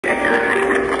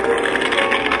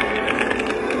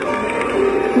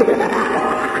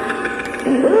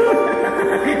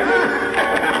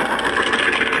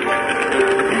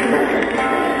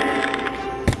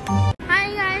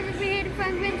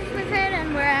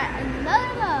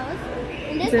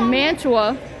It's in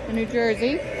Mantua, in New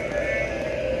Jersey.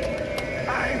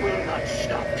 I will not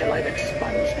stop till I've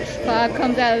expunged this. Cloud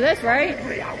comes out of this, right?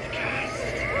 Every outcast.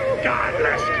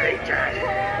 Godless creatures.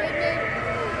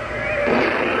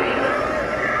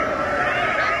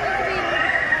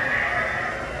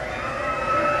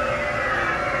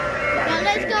 Now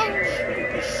let's go.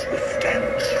 Be swift and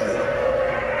true.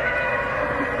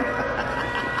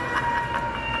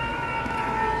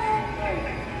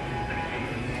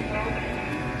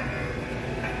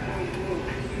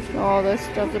 All this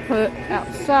stuff to put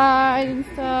outside and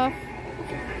stuff.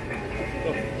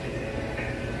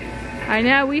 I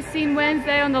know, we seen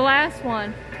Wednesday on the last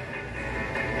one.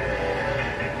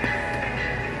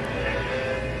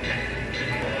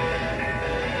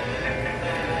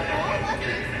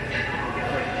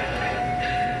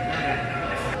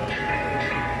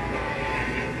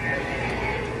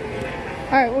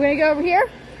 Alright, we're gonna go over here.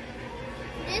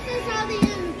 This is all the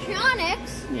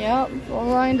animatronics. Yep, all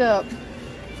lined up.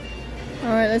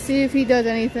 Alright, let's see if he does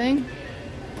anything.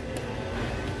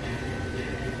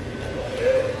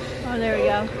 Oh, there we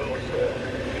go.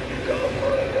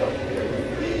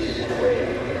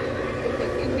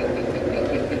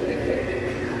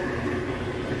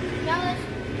 Now let's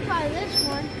try this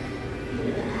one.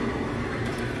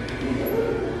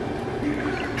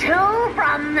 2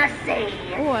 from the sea.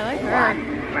 Oh, I like her.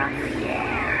 1 from the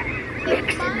air.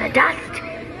 Mix in the dust.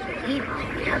 Evil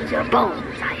becomes your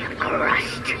bones I have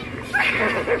crushed. The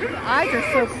eyes are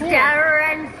so cool. Stir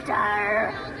and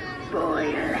stir. Boil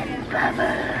and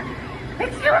bubble.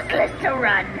 It's useless to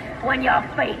run when your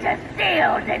fate is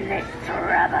sealed in this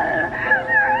trouble.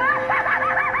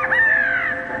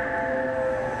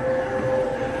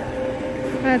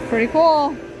 That's pretty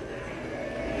cool.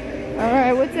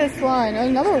 Alright, what's this one?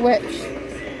 Another witch.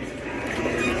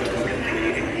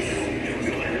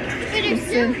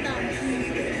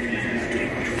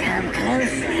 Come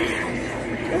closer.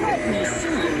 Let me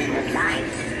see the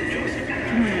light.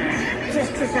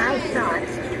 Just as I thought.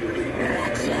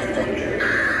 That's it.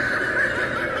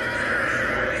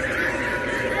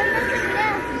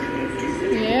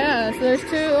 Yeah, so there's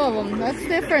 2 of them. That's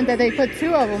different that they put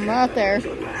 2 of them out there.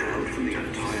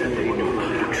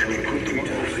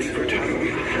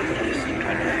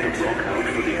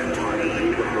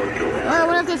 I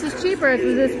wonder if this is cheaper if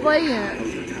the display unit.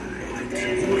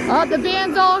 Oh, the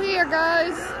band's all here,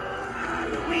 guys.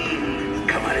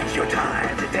 Come on, it's your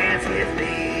time to dance with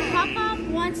me. Papa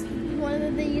wants one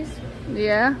of these.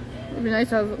 Yeah, it'd be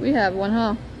nice if we have one,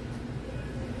 huh?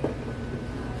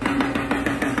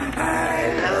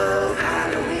 I love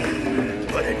Halloween.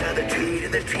 Put another tree to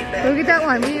the tree bag. Look at that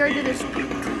one. We already did this. I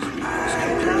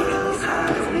love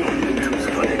Halloween.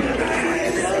 Put another tree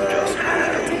to the just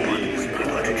Halloween.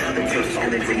 Put another tree to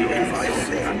the tree device.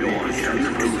 From your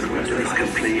Bluetooth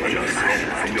complete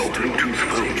from your Bluetooth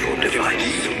phone or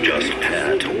device. Just pair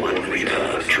to one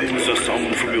reader. Choose a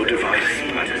song from your device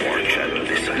and watch and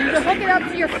listen. You can hook it up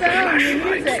to your phone and use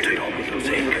Flashlights to it. your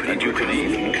music, and you can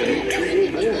even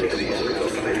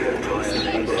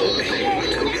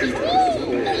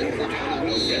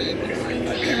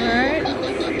Alright.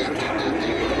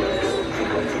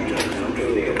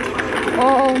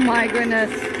 Oh my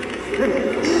goodness.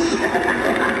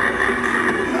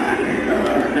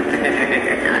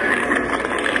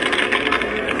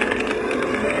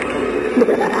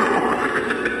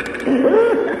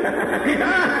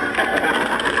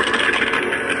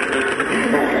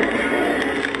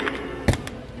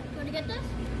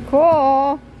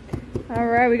 Cool.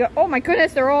 Alright, we go. Oh my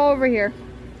goodness, they're all over here.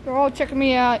 They're all checking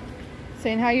me out,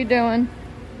 saying how you doing.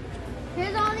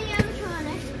 Here's all the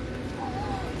animatronics.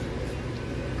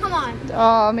 Come on.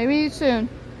 Oh, maybe soon.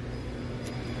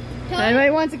 Tell Anybody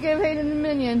wants to give Hayden a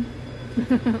minion?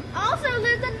 Also,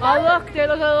 there's another. Oh look, there's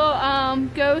a little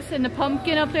ghost and the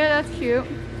pumpkin up there. That's cute.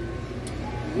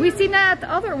 We seen that at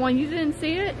the other one. You didn't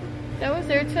see it? That was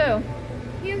there too.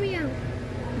 Hear me out.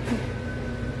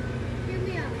 Hear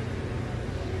me out.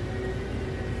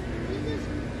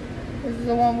 This is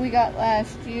the one we got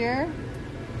last year.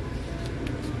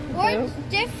 Or it's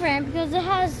different because it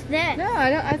has this. No, I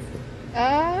don't.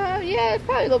 Yeah, it's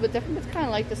probably a little bit different, but it's kind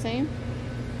of like the same.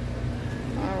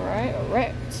 All right.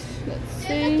 Let's see.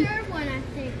 There's a third one, I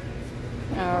think.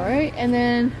 All right, and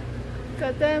then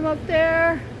got them up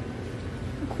there.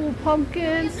 Cool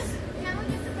pumpkins. Now we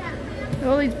get the back.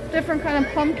 All these different kind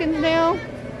of pumpkins now.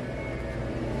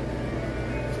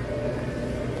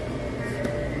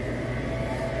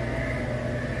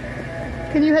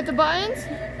 Can you hit the buttons?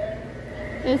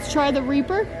 Let's try the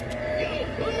Reaper.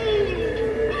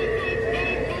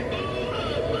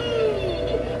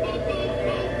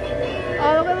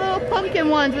 Oh, look at the little pumpkin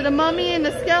ones with the mummy and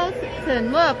the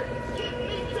skeleton. Look.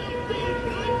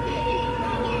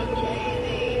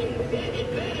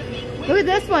 Look at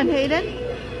this one, Hayden.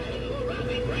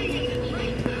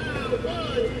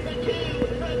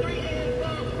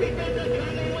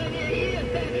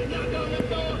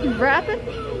 You rapping?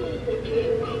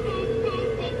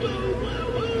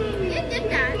 You did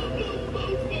that.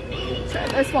 Try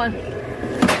this one.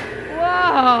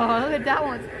 Whoa, look at that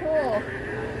one's cool.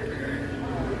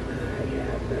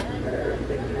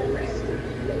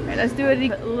 Alright, let's do it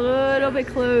a little bit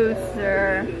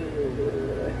closer.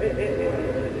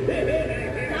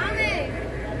 Mommy!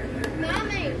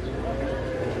 Mommy!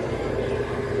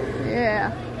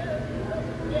 Yeah.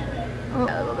 Oh,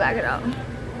 we'll back it up.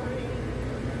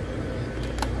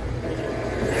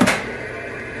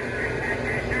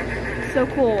 So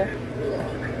cool.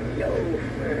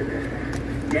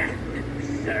 Death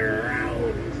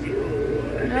surrounds you.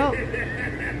 Nope.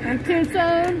 And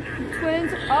Tombstone,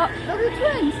 twins. Oh, look at the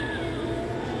twins.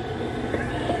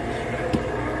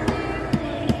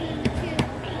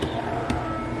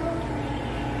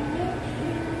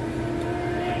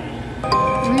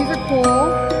 These are cool.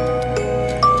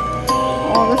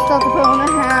 All the stuff to put on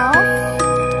the house.